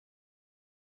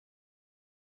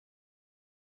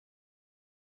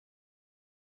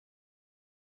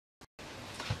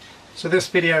So this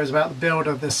video is about the build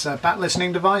of this bat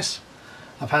listening device.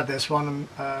 I've had this one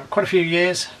quite a few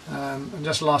years, and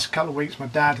just the last couple of weeks my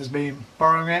dad has been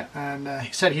borrowing it, and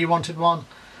he said he wanted one.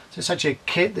 So it's actually a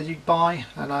kit that you buy,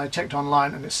 and I checked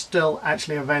online and it's still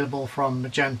actually available from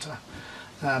Magenta.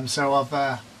 So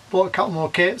I've bought a couple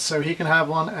more kits so he can have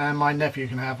one and my nephew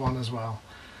can have one as well.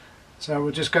 So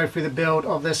we'll just go through the build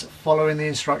of this following the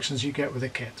instructions you get with the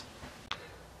kit.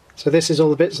 So this is all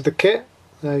the bits of the kit.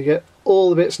 You get all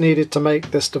the bits needed to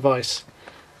make this device,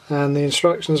 and the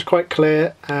instructions are quite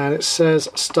clear, and it says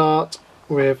start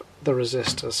with the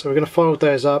resistors. So we're going to fold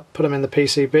those up, put them in the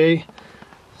PCB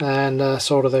and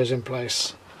solder those in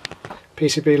place.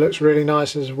 PCB looks really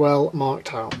nice, as well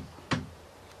marked out.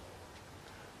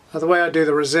 Now the way I do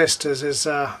the resistors is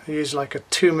I use like a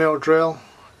 2mm drill,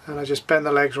 and I just bend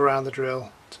the legs around the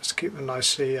drill just to keep them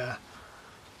nicely,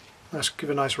 give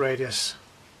a nice radius.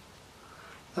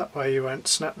 That way you won't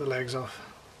snap the legs off.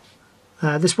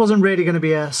 This wasn't really going to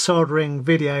be a soldering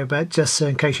video, but just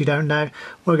in case you don't know,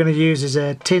 what we're going to use is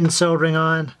a tin soldering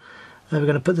iron. We're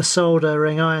going to put the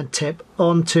soldering iron tip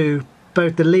onto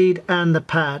both the lead and the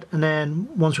pad, and then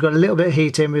once we've got a little bit of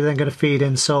heat in, we're then going to feed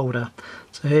in solder.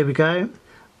 So here we go.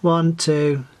 1,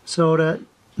 2, solder,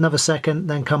 another second,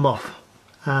 then come off.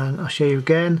 And I'll show you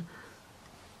again.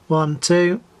 1,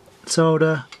 2,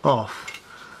 solder, off.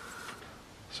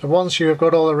 So once you've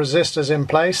got all the resistors in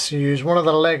place, you use one of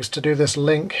the legs to do this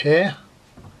link here,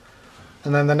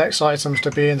 and then the next items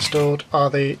to be installed are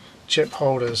the chip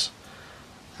holders.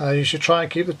 You should try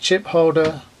and keep the chip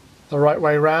holder the right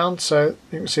way round, so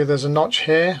you can see there's a notch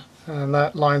here and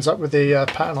that lines up with the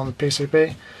pattern on the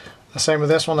PCB. The same with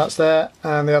this one, that's there,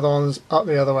 and the other one's up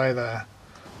the other way there.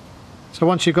 So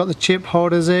once you've got the chip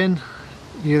holders in,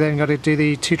 you then got to do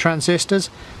the two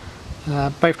transistors.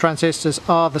 Both transistors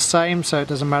are the same, so it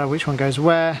doesn't matter which one goes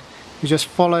where. You just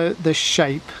follow the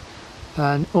shape,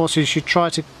 and also you should try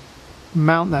to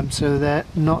mount them so they're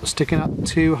not sticking up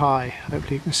too high.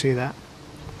 Hopefully you can see that.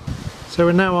 So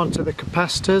we're now on to the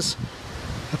capacitors.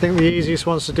 I think the easiest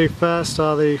ones to do first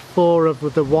are the 4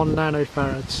 of the 1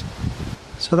 nanofarads.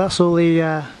 So that's all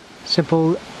the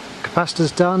simple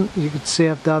capacitors done. You can see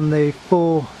I've done the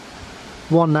 4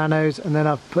 1 nanos, and then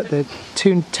I've put the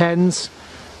 2 10s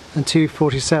and 2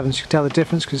 47s. You can tell the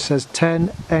difference because it says 10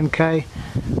 NK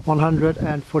 100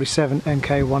 and 47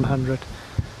 NK 100.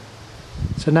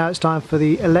 So now it's time for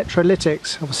the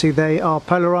electrolytics. Obviously they are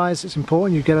polarized, it's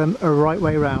important you get them a right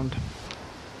way round.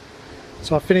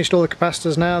 So I've finished all the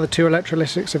capacitors now. The 2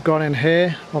 electrolytics have gone in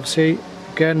here. Obviously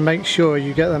again, make sure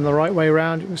you get them the right way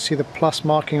round. You can see the plus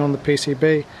marking on the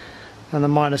PCB and the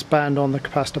minus band on the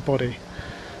capacitor body.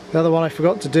 The other one I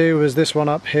forgot to do was this one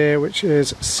up here, which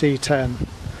is C10.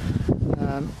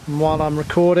 And while I'm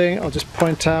recording, I'll just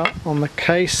point out on the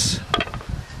case,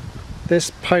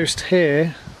 this post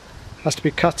here has to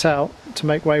be cut out to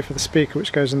make way for the speaker,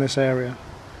 which goes in this area.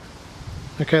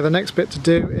 Okay, the next bit to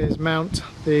do is mount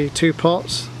the 2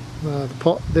 pots, the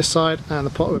pot this side and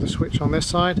the pot with the switch on this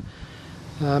side.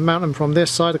 Mount them from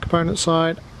this side, the component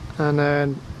side, and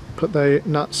then put the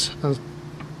nuts and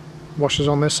washers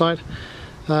on this side.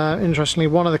 Interestingly,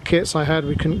 one of the kits I had,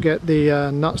 we couldn't get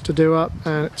the nuts to do up,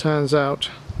 and it turns out,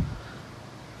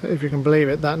 if you can believe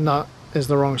it, that nut is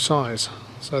the wrong size.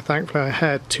 So thankfully I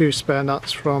had 2 spare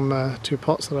nuts from 2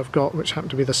 pots that I've got, which happen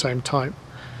to be the same type.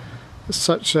 It's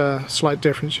such a slight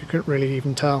difference you couldn't really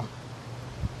even tell.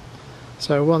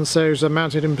 So once those are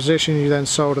mounted in position, you then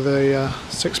solder the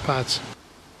 6 pads.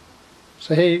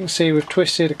 So here you can see we've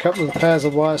twisted a couple of pairs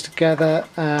of wires together,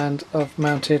 and I've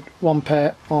mounted 1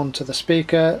 pair onto the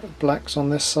speaker, black's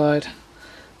on this side,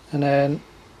 and then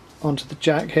onto the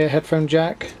jack here, headphone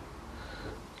jack.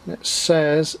 And it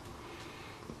says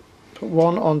put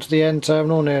 1 onto the end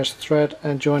terminal nearest the thread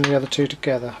and join the other 2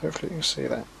 together. Hopefully you can see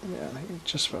that. Yeah, I think you can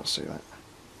just about see that.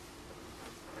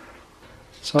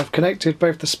 So I've connected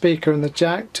both the speaker and the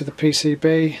jack to the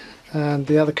PCB, and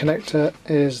the other connector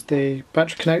is the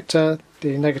battery connector.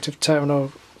 The negative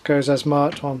terminal goes as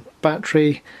marked on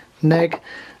battery neg.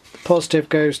 The positive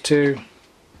goes to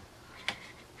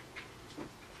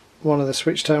one of the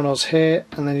switch terminals here,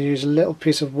 and then you use a little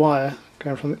piece of wire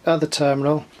going from the other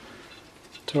terminal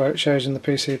to where it shows in the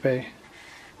PCB.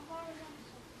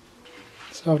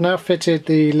 So I've now fitted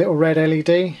the little red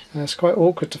LED. It's quite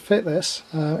awkward to fit this.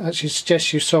 Actually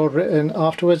suggest you solder it in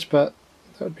afterwards, but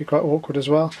that would be quite awkward as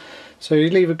well. So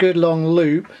you leave a good long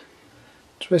loop,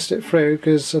 twist it through,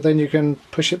 because then you can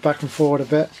push it back and forward a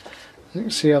bit. You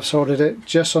can see I've soldered it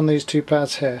just on these 2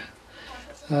 pads here.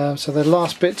 So the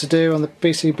last bit to do on the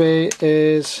PCB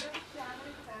is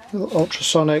a little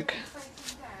ultrasonic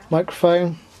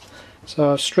microphone.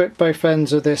 So I've stripped both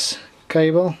ends of this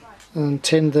cable and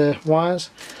tinned the wires.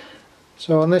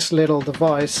 So on this little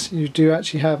device you do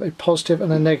actually have a positive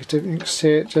and a negative. You can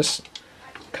see it just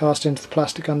cast into the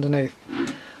plastic underneath.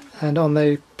 And on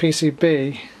the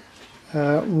PCB,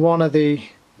 one of the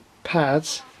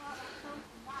pads,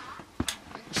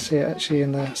 see it actually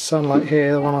in the sunlight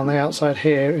here, the one on the outside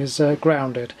here is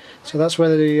grounded. So that's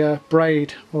where the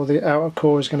braid or the outer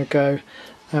core is going to go,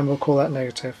 and we'll call that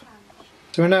negative.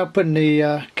 So we're now putting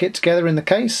the kit together in the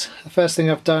case. The first thing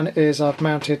I've done is I've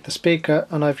mounted the speaker,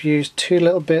 and I've used 2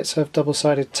 little bits of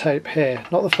double-sided tape here.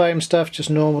 Not the foam stuff, just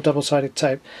normal double-sided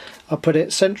tape. I've put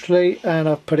it centrally and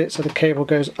I've put it so the cable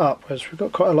goes upwards. We've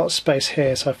got quite a lot of space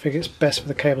here, so I figure it's best for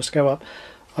the cables to go up.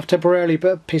 I've temporarily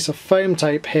put a piece of foam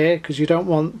tape here because you don't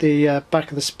want the back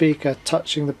of the speaker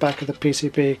touching the back of the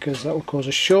PCB, because that will cause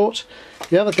a short.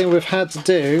 The other thing we've had to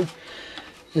do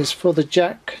is for the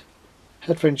jack,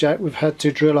 headphone jack, we've had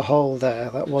to drill a hole there.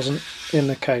 That wasn't in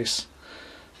the case.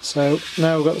 So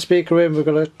now we've got the speaker in, we've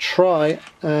got to try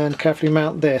and carefully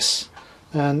mount this.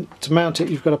 And to mount it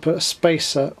you've got to put a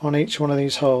spacer on each one of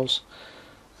these holes.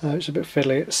 It's a bit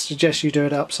fiddly. It suggests you do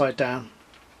it upside down.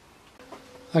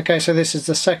 Okay, so this is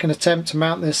the second attempt to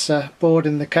mount this board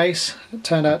in the case. It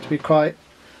turned out to be quite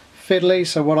fiddly,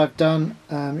 so what I've done,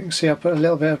 you can see I put a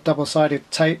little bit of double-sided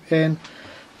tape in,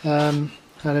 and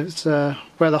it's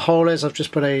where the hole is I've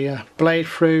just put a blade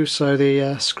through so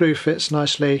the screw fits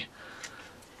nicely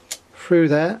through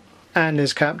there and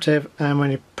is captive, and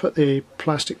when you put the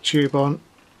plastic tube on,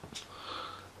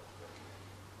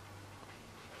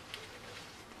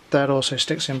 that also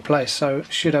sticks in place, so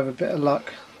it should have a bit of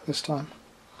luck this time.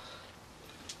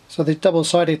 So the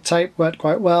double-sided tape worked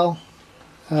quite well.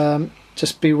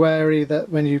 Just be wary that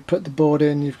when you put the board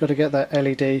in you've got to get that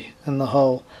LED in the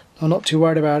hole. I'm not too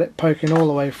worried about it poking all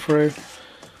the way through,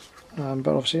 but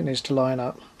obviously it needs to line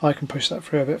up. I can push that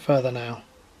through a bit further now.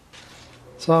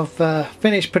 So I've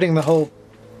finished putting the whole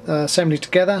assembly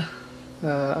together.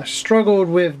 I struggled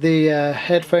with the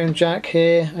headphone jack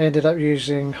here. I ended up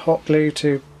using hot glue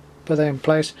to put that in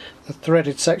place. The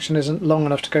threaded section isn't long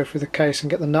enough to go through the case and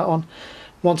get the nut on.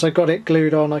 Once I got it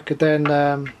glued on, I could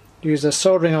then use a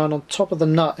soldering iron on top of the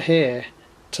nut here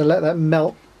to let that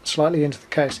melt slightly into the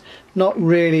case. Not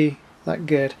really that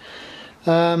good.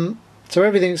 So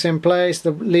everything's in place,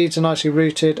 the leads are nicely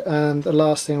routed, and the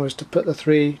last thing was to put the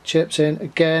 3 chips in.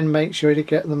 Again, make sure you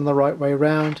get them the right way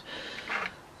round.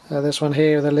 This one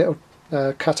here, the little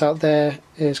cutout there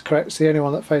is correct. It's the only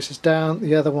one that faces down.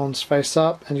 The other ones face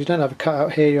up, and you don't have a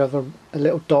cutout here, you have a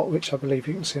little dot, which I believe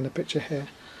you can see in the picture here.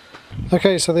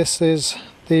 Okay, so this is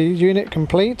the unit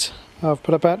complete. I've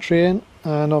put a battery in,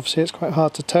 and obviously it's quite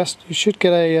hard to test. You should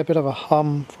get a bit of a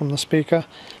hum from the speaker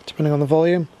depending on the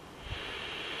volume.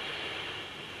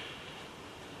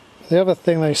 The other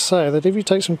thing they say that if you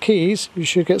take some keys you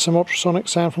should get some ultrasonic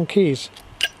sound from keys.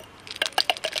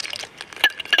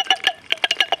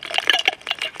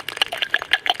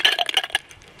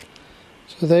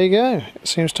 So there you go, it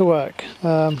seems to work.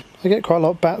 I get quite a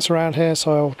lot of bats around here,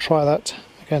 so I'll try that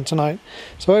again tonight.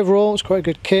 So overall it's quite a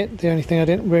good kit. The only thing I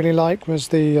didn't really like was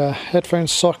the headphone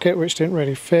socket, which didn't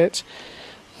really fit,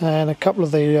 and a couple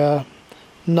of the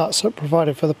nuts that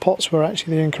provided for the pots were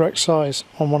actually the incorrect size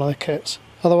on one of the kits.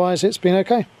 Otherwise it's been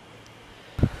okay.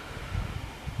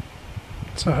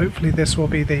 So hopefully this will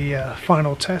be the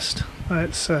final test.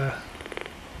 It's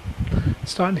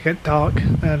starting to get dark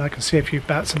and I can see a few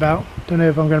bats about. Don't know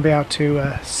if I'm going to be able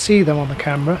to see them on the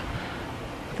camera.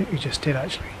 I think we just did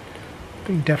actually. But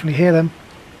you can definitely hear them.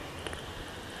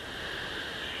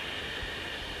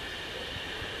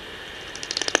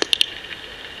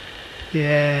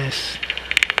 Yes.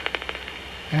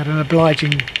 We had an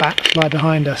obliging bat fly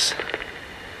behind us.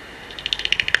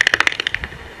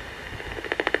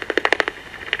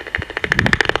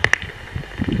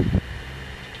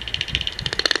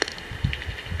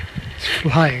 It's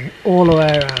flying all the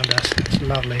way around us. It's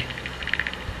lovely.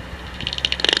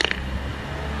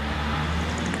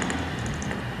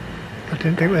 I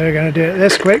didn't think they were going to do it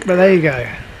this quick, but there you go.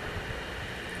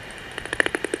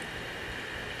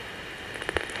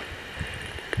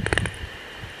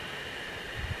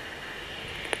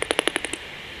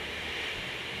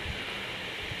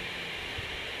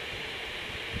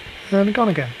 And gone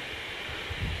again.